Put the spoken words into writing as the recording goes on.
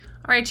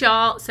right,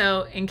 y'all.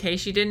 So in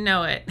case you didn't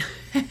know it,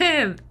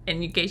 and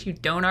in case you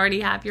don't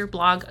already have your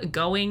blog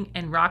going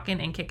and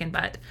rocking and kicking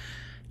butt,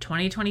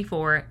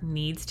 2024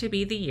 needs to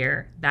be the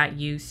year that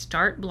you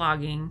start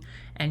blogging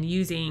and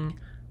using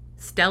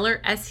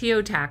stellar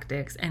SEO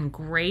tactics and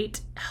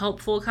great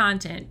helpful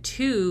content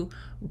to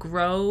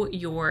grow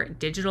your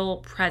digital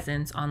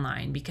presence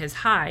online. Because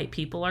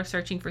people are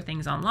searching for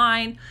things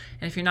online.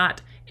 And if you're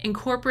not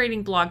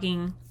incorporating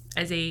blogging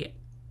as a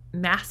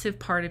massive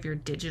part of your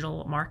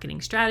digital marketing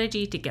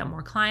strategy to get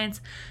more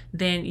clients,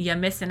 then you're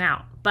missing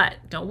out. But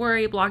don't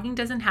worry, blogging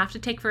doesn't have to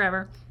take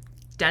forever.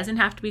 Doesn't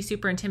have to be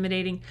super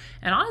intimidating.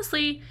 And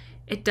honestly,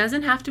 it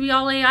doesn't have to be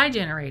all AI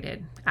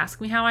generated.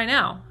 Ask me how I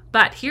know.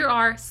 But here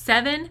are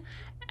 7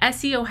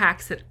 SEO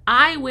hacks that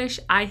I wish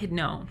I had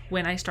known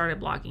when I started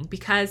blogging,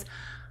 because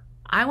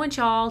I want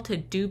y'all to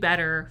do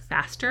better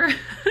faster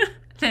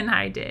than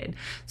I did.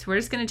 So we're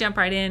just going to jump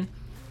right in,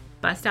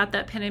 bust out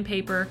that pen and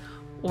paper,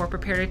 or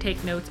prepare to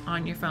take notes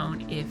on your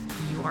phone if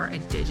you are a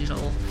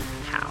digital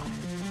cow.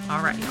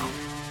 All right, y'all.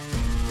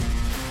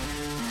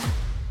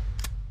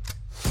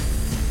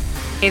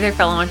 Hey there,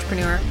 fellow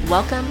entrepreneur.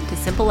 Welcome to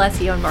Simple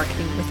SEO and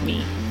Marketing with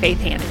me, Faith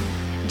Hannon.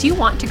 Do you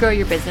want to grow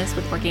your business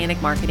with organic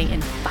marketing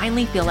and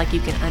finally feel like you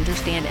can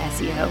understand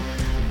SEO?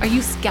 Are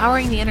you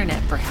scouring the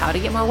internet for how to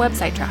get more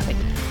website traffic,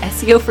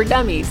 SEO for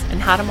dummies, and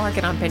how to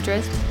market on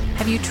Pinterest?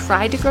 Have you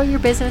tried to grow your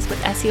business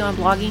with SEO and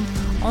blogging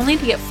only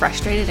to get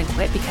frustrated and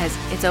quit because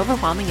it's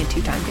overwhelming and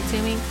too time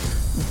consuming?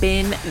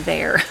 Been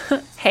there.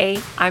 Hey,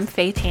 I'm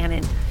Faith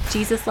Hannon,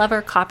 Jesus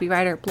lover,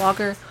 copywriter,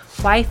 blogger,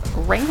 wife,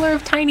 wrangler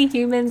of tiny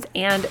humans,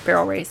 and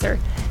barrel racer.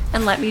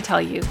 And let me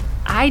tell you,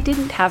 I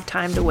didn't have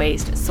time to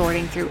waste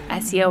sorting through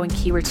SEO and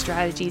keyword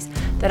strategies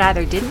that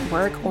either didn't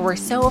work or were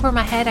so over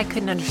my head I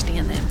couldn't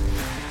understand them.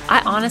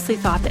 I honestly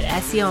thought that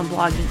SEO and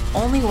blogging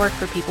only worked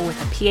for people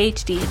with a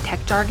PhD in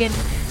tech jargon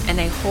and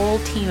a whole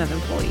team of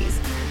employees,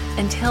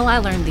 until I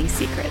learned these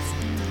secrets.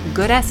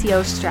 Good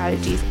SEO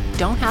strategies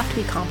don't have to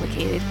be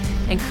complicated,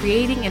 and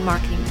creating and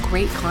marketing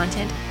great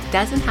content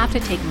doesn't have to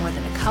take more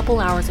than a couple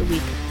hours a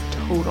week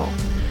total.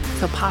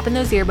 So pop in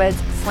those earbuds,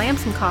 slam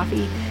some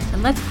coffee,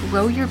 and let's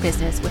grow your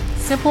business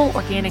with simple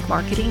organic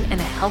marketing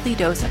and a healthy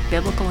dose of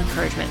biblical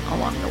encouragement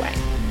along the way.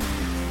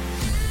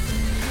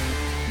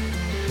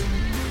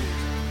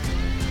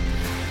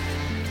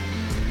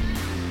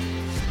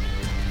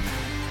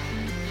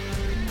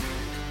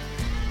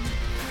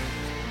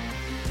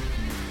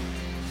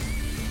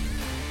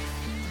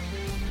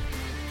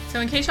 So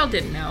in case y'all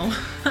didn't know,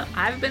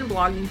 I've been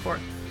blogging for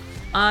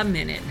a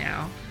minute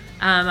now.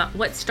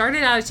 What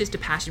started out as just a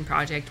passion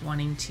project,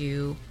 wanting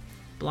to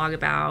blog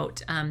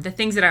about the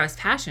things that I was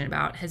passionate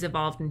about, has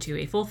evolved into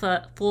a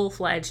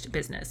full-fledged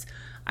business.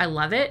 I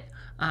love it.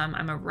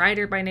 I'm a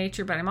writer by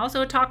nature, but I'm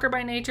also a talker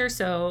by nature.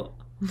 So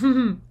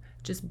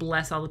just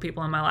bless all the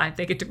people in my life.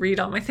 They get to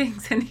read all my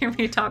things and hear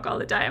me talk all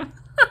the time.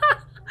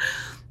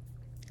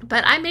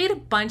 But I made a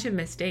bunch of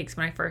mistakes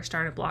when I first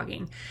started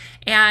blogging.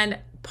 And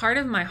part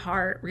of my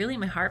heart, really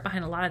my heart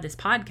behind a lot of this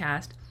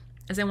podcast,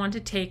 is I want to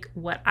take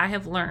what I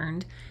have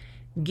learned,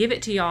 give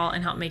it to y'all,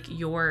 and help make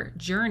your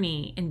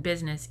journey in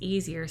business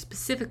easier,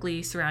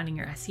 specifically surrounding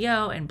your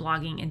SEO and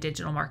blogging and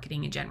digital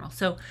marketing in general.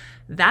 So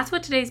that's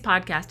what today's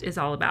podcast is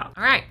all about.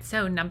 All right,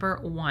 so number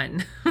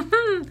 1.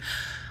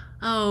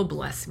 Oh,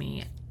 bless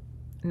me.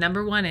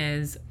 Number 1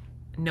 is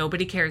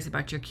nobody cares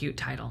about your cute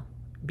title.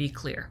 Be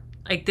clear.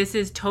 Like, this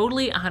is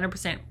totally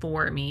 100%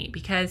 for me,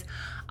 because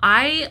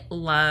I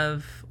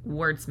love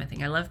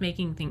wordsmithing. I love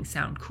making things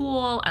sound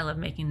cool. I love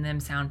making them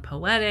sound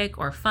poetic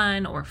or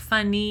fun or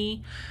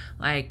funny.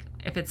 Like,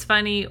 if it's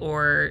funny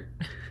or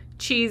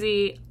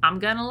cheesy, I'm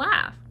gonna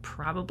laugh,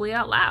 probably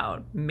out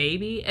loud,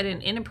 maybe at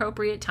an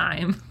inappropriate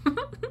time.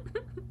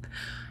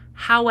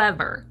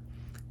 However,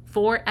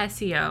 for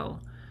SEO,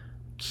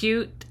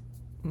 cute,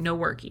 no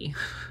worky.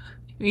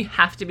 You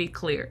have to be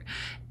clear.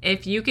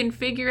 If you can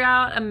figure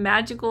out a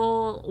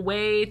magical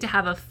way to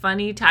have a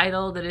funny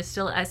title that is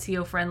still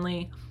SEO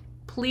friendly,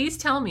 please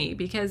tell me,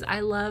 because I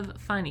love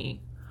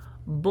funny.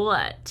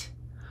 But,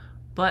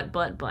 for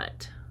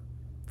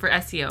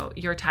SEO,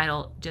 your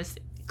title, just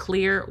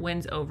clear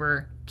wins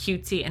over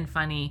cutesy and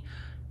funny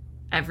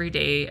every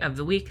day of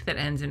the week that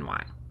ends in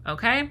Y.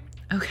 Okay?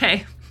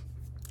 Okay.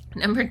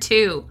 Number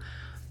 2.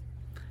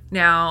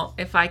 Now,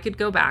 if I could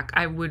go back,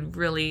 I would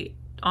really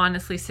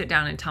honestly sit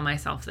down and tell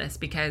myself this,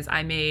 because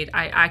I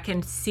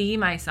can see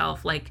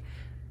myself like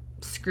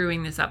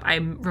screwing this up. I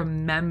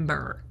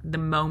remember the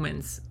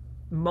moments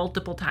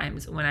multiple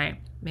times when I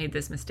made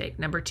this mistake.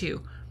 Number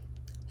 2,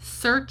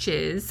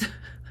 searches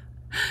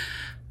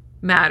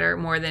matter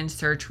more than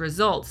search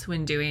results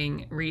when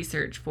doing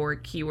research for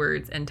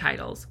keywords and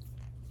titles.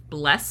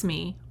 Bless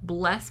me.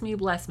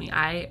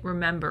 I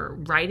remember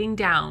writing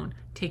down,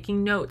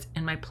 taking notes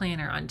in my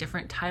planner on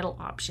different title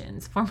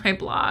options for my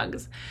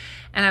blogs.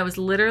 And I was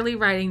literally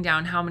writing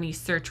down how many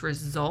search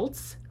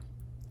results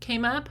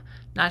came up,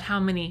 not how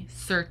many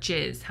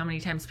searches, how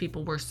many times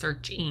people were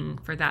searching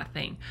for that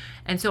thing.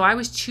 And so I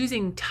was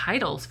choosing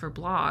titles for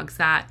blogs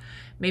that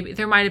maybe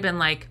there might have been,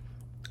 like,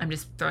 I'm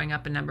just throwing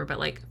up a number, but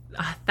like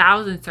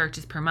 1,000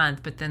 searches per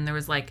month, but then there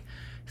was like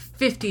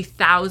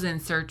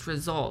 50,000 search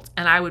results.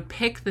 And I would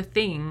pick the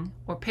thing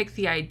or pick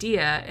the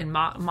idea and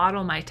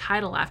model my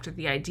title after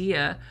the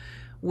idea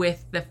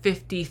with the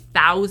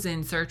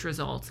 50,000 search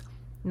results,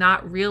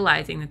 not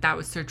realizing that that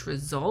was search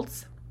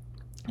results,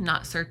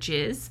 not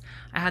searches.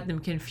 I had them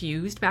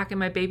confused back in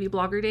my baby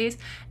blogger days.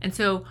 And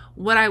so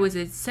what I was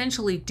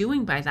essentially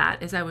doing by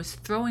that is I was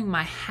throwing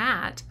my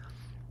hat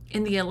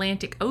in the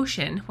Atlantic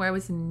Ocean where I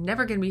was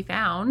never going to be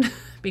found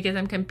because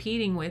I'm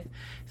competing with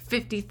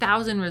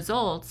 50,000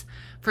 results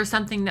for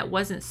something that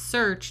wasn't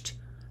searched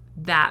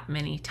that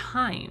many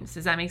times.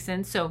 Does that make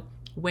sense? So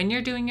when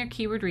you're doing your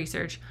keyword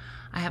research,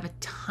 I have a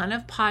ton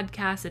of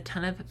podcasts, a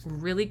ton of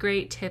really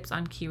great tips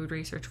on keyword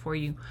research for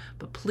you.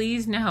 But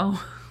please know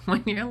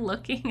when you're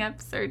looking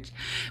up search,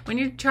 when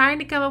you're trying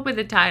to come up with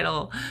a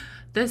title,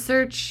 the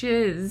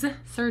searches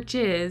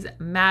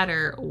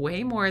matter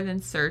way more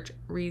than search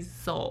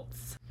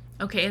results.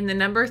 Okay, and the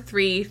number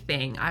 3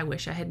 thing I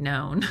wish I had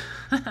known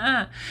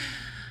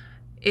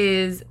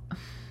is,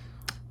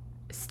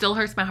 still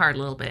hurts my heart a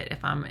little bit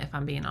if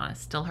I'm being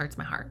honest, still hurts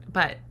my heart.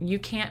 But you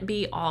can't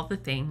be all the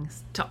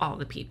things to all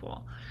the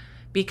people,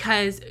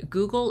 because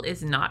Google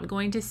is not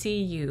going to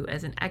see you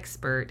as an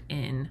expert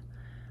in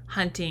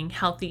hunting,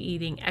 healthy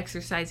eating,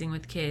 exercising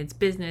with kids,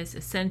 business,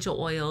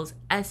 essential oils,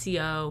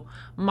 SEO,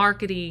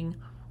 marketing,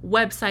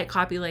 website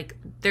copy. Like,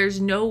 there's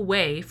no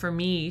way for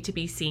me to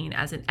be seen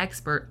as an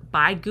expert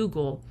by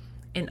Google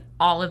in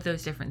all of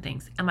those different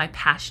things. Am I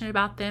passionate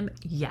about them?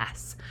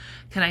 Yes.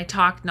 Can I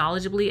talk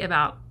knowledgeably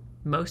about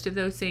most of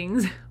those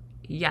things?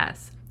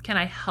 Yes. Can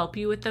I help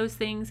you with those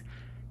things?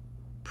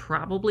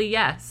 Probably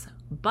yes.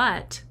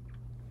 But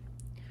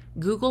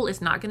Google is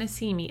not going to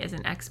see me as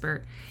an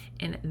expert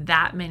in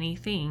that many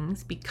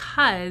things,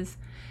 because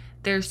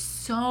there's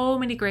so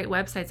many great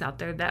websites out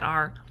there that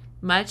are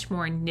much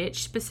more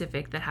niche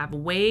specific, that have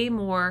way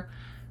more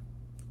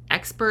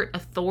expert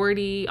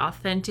authority,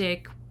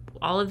 authentic,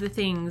 all of the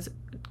things,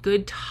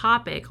 good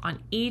topic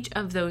on each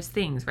of those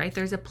things, right?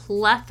 There's a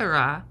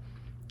plethora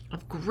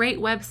of great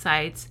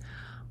websites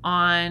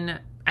on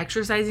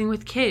exercising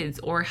with kids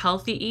or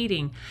healthy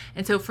eating.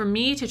 And so for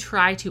me to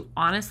try to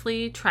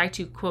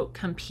quote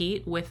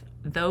compete with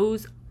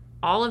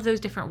all of those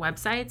different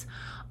websites,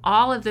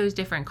 all of those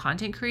different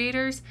content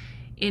creators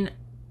in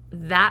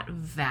that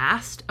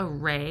vast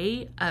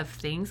array of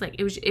things, like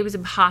it was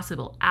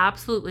impossible,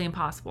 absolutely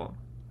impossible.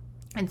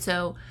 And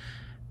so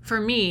for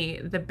me,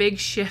 the big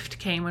shift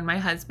came when my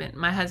husband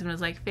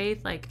was like,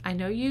 Faith, like, I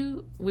know I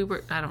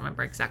don't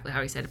remember exactly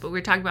how he said it, but we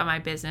were talking about my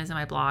business and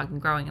my blog and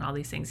growing and all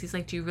these things. He's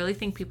like, do you really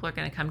think people are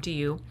going to come to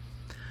you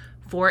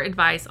for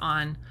advice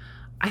on,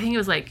 I think it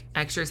was like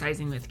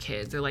exercising with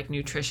kids or like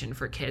nutrition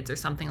for kids or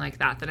something like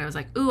that, that I was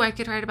like, ooh, I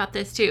could write about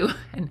this too.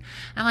 And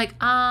I'm like,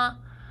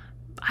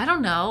 I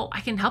don't know.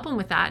 I can help them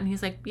with that. And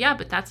he's like, yeah,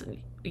 but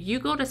you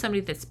go to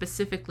somebody that's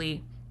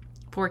specifically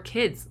for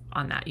kids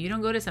on that. You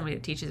don't go to somebody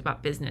that teaches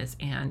about business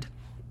and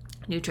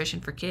nutrition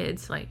for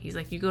kids. Like, he's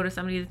like, you go to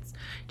somebody that's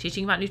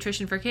teaching about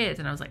nutrition for kids.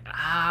 And I was like,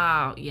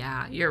 oh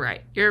yeah, you're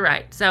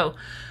right. So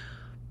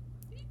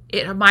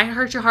it might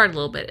hurt your heart a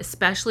little bit,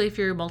 especially if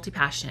you're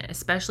multi-passionate,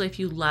 especially if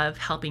you love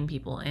helping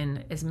people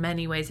in as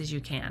many ways as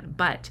you can.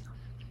 But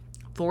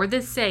for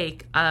the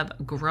sake of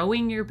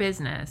growing your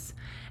business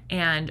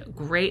and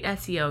great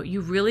SEO, you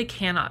really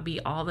cannot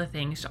be all the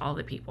things to all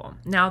the people.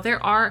 Now,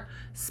 there are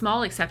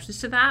small exceptions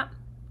to that.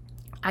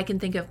 I can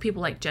think of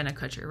people like Jenna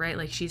Kutcher, right?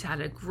 Like, she's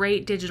had a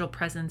great digital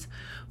presence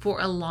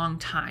for a long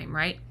time,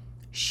 right?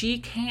 She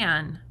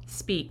can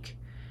speak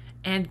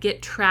and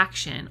get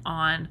traction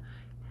on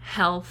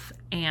health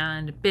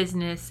and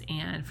business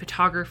and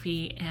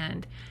photography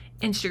and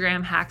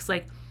Instagram hacks.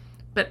 Like,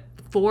 but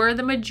for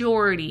the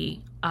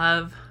majority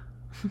of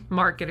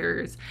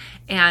marketers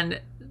and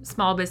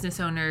small business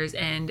owners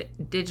and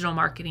digital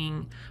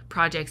marketing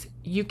projects,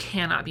 you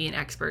cannot be an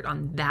expert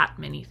on that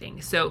many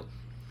things. So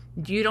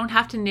you don't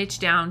have to niche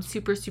down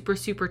super, super,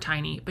 super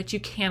tiny, but you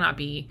cannot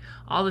be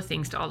all the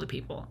things to all the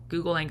people.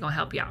 Google ain't gonna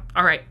help you out.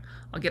 All right,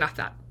 I'll get off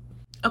that.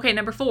 Okay,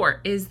 number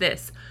 4 is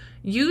this.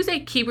 Use a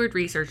keyword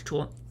research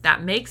tool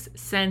that makes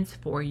sense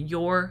for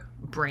your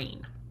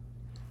brain.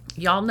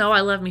 Y'all know I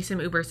love me some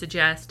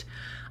Ubersuggest.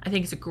 I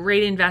think it's a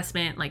great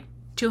investment, like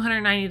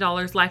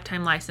 $290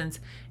 lifetime license.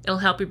 It'll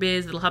help your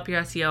biz, it'll help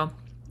your SEO.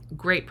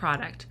 Great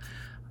product.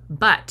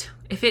 But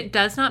if it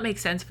does not make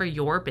sense for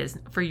your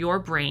business, for your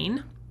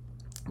brain,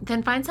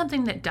 then find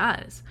something that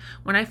does.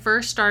 When I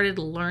first started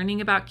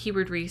learning about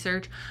keyword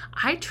research,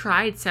 I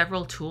tried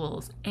several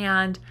tools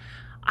and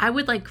I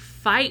would like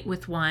fight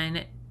with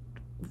one,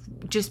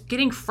 just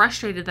getting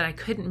frustrated that I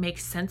couldn't make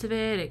sense of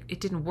it. It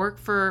didn't work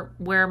for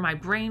where my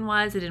brain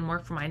was. It didn't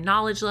work for my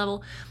knowledge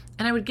level.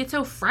 And I would get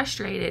so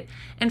frustrated.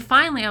 And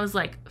finally, I was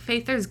like,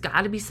 Faith, there's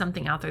got to be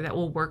something out there that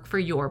will work for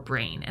your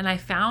brain. And I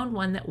found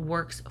one that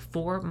works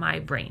for my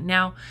brain.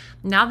 Now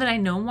that I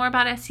know more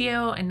about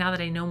SEO and now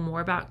that I know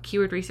more about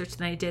keyword research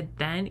than I did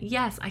then,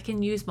 yes, I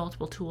can use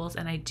multiple tools,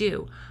 and I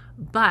do.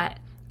 But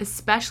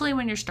especially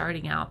when you're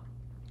starting out,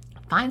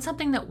 find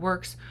something that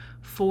works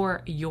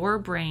for your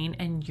brain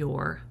and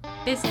your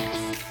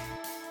business.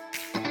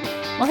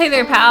 Well, hey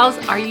there, pals.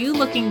 Are you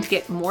looking to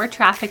get more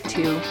traffic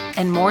to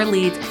and more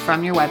leads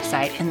from your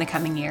website in the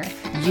coming year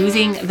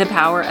using the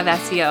power of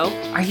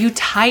SEO? Are you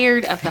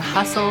tired of the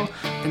hustle,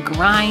 the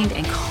grind,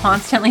 and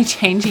constantly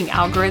changing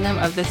algorithm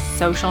of the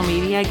social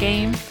media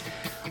game?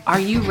 Are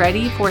you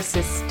ready for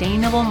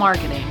sustainable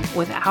marketing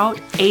without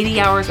 80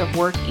 hours of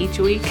work each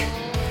week?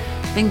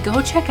 Then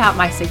go check out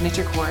my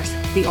signature course,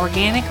 The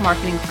Organic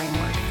Marketing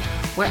Framework,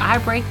 where I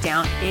break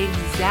down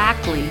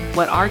exactly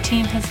what our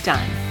team has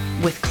done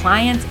with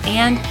clients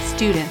and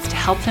students to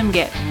help them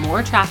get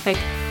more traffic,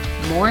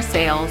 more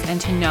sales, and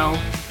to know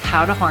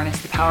how to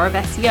harness the power of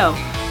SEO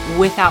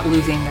without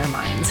losing their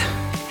minds.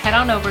 Head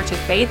on over to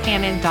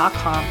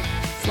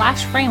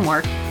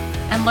faithhannon.com/framework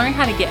and learn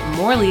how to get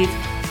more leads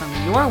from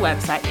your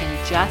website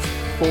in just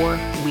 4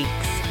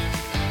 weeks.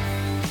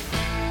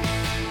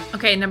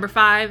 Okay, number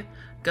 5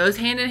 goes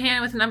hand in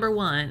hand with number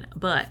 1,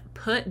 but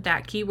put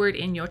that keyword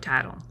in your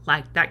title.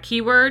 Like that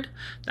keyword,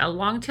 that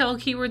long tail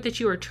keyword that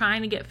you are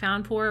trying to get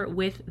found for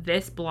with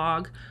this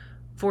blog.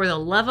 For the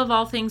love of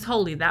all things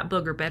holy, that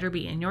booger better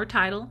be in your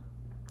title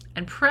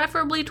and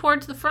preferably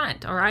towards the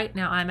front. All right.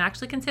 Now I'm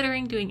actually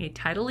considering doing a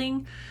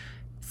titling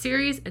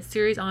series, a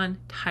series on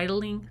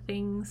titling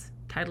things,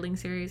 titling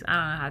series. I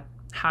don't know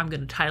how I'm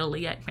going to title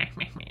it yet.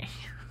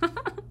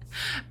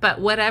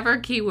 But whatever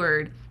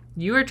keyword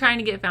you are trying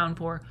to get found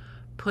for,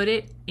 put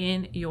it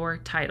in your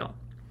title.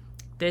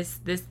 This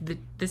is,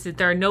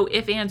 there are no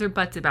ifs, ands, or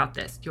buts about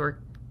this. Your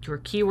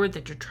keyword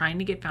that you're trying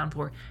to get found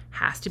for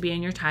has to be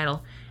in your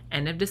title.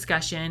 End of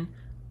discussion.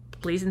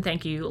 Please and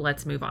thank you.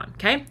 Let's move on.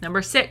 Okay.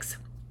 Number 6,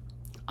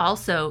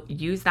 also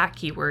use that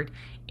keyword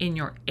in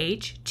your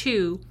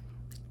H2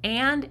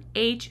 and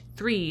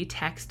H3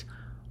 text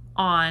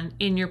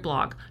in your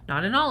blog.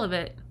 Not in all of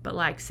it, but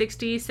like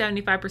 60,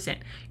 75%.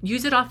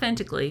 Use it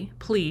authentically,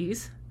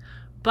 please.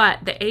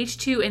 But the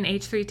H2 and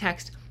H3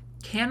 text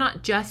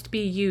cannot just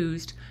be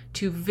used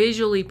to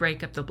visually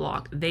break up the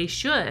blog. They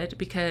should,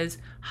 because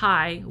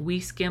we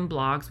skim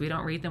blogs. We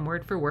don't read them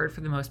word for word for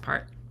the most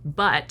part.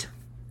 But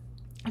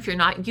if you're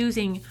not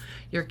using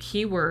your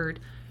keyword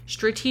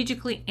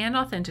strategically and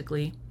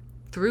authentically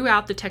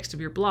throughout the text of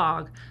your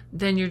blog,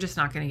 then you're just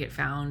not going to get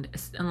found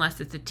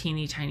unless it's a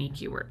teeny tiny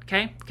keyword.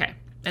 Okay.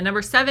 And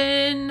number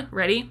 7,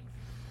 ready?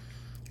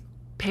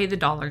 Pay the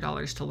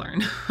dollars to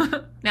learn.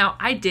 Now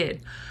I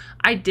did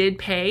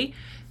pay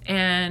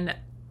and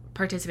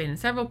participate in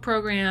several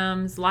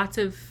programs, lots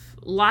of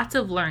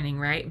learning,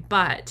 right?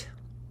 But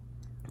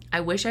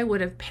I wish I would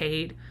have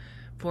paid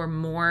for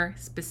more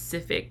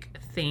specific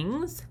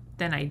things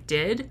than I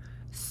did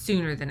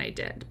sooner than I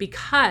did,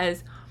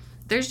 because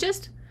there's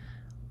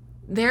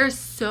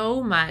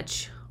so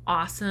much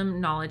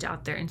awesome knowledge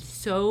out there and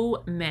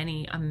so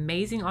many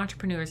amazing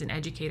entrepreneurs and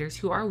educators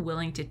who are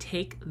willing to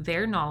take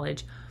their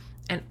knowledge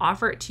and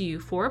offer it to you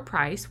for a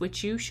price,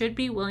 which you should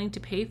be willing to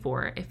pay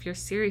for if you're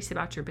serious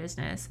about your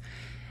business.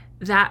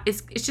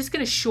 It's just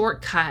going to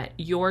shortcut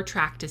your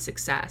track to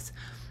success.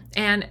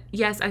 And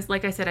yes,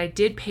 like I said, I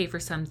did pay for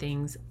some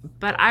things,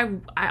 but I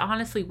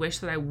honestly wish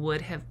that I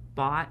would have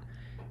bought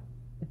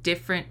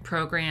different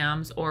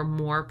programs or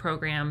more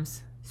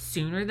programs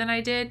sooner than I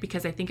did,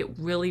 because I think it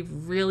really,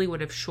 really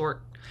would have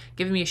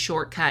given me a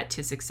shortcut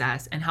to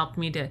success and helped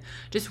me to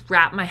just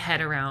wrap my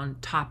head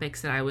around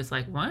topics that I was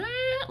like, what?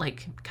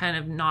 Like kind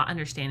of not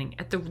understanding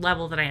at the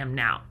level that I am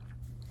now.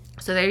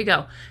 So there you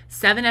go.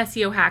 7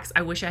 SEO hacks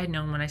I wish I had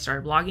known when I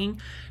started blogging.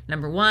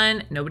 Number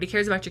 1, nobody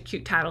cares about your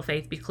cute title,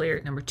 Faith. Be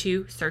clear. Number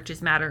 2,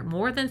 searches matter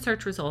more than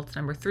search results.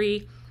 Number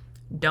 3,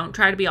 don't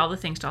try to be all the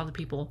things to all the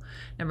people.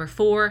 Number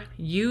 4,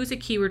 use a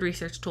keyword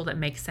research tool that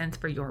makes sense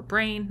for your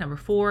brain. Number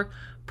 4,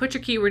 put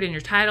your keyword in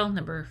your title.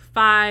 Number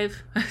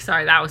 5,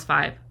 sorry, that was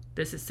 5.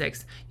 This is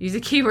 6. Use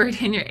a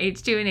keyword in your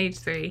H2 and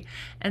H3.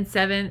 And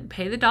 7,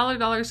 pay the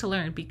dollars to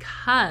learn,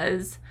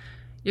 because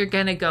you're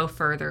going to go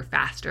further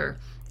faster.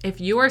 If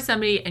you are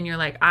somebody and you're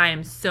like, I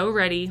am so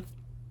ready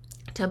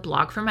to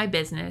blog for my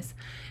business,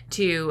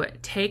 to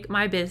take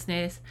my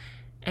business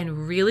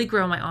and really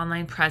grow my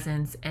online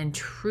presence and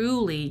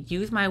truly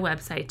use my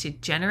website to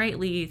generate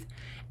leads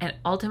and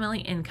ultimately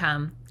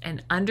income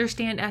and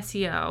understand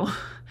SEO,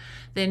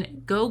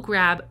 then go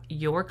grab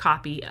your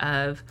copy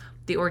of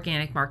the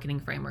Organic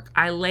Marketing Framework.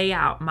 I lay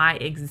out my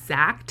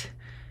exact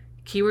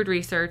keyword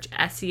research,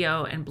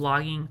 SEO, and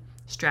blogging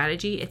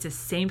strategy. It's the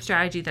same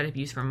strategy that I've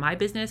used for my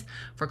business,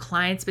 for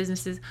clients'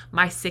 businesses,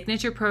 my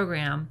signature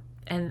program.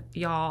 And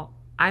y'all,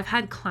 I've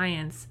had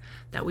clients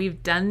that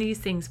we've done these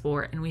things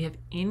for, and we have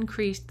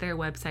increased their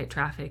website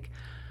traffic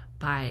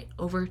by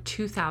over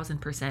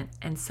 2,000%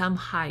 and some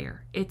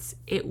higher.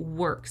 It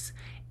works.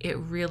 It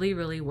really,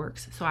 really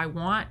works. So I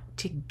want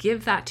to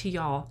give that to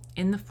y'all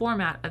in the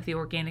format of the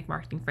Organic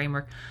Marketing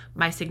Framework,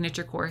 my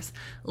signature course.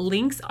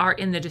 Links are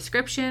in the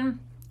description.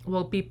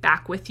 We'll be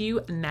back with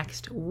you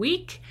next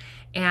week.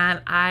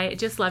 And I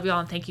just love y'all,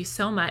 and thank you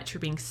so much for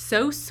being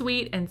so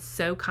sweet and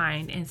so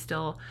kind and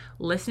still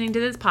listening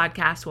to this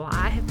podcast while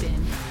I have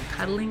been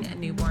cuddling a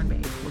newborn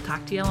baby. We'll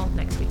talk to y'all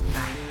next week.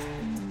 Bye.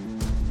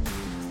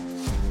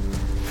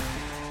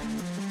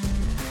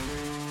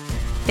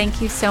 thank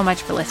you so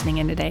much for listening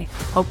in today.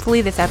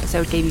 Hopefully this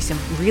episode gave you some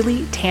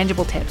really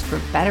tangible tips for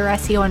better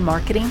SEO and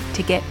marketing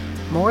to get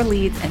more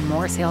leads and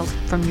more sales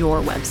from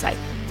your website.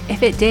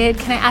 If it did,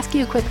 can I ask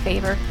you a quick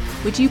favor?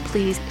 Would you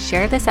please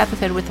share this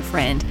episode with a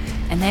friend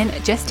and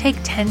then just take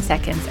 10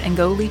 seconds and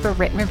go leave a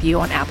written review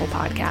on Apple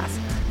Podcasts.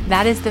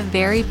 That is the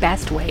very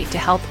best way to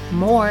help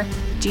more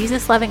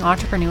Jesus-loving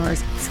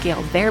entrepreneurs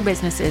scale their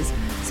businesses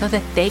so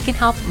that they can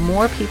help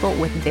more people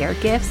with their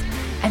gifts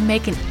and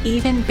make an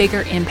even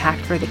bigger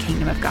impact for the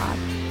kingdom of God.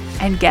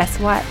 And guess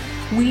what?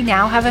 We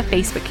now have a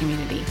Facebook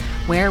community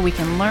where we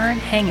can learn,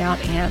 hang out,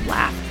 and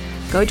laugh.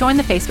 Go join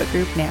the Facebook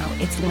group now.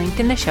 It's linked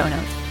in the show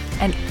notes.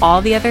 And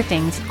all the other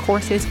things,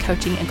 courses,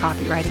 coaching, and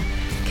copywriting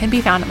can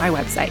be found at my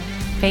website,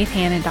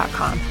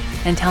 faithhannon.com.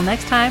 Until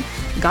next time,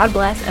 God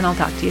bless, and I'll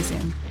talk to you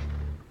soon.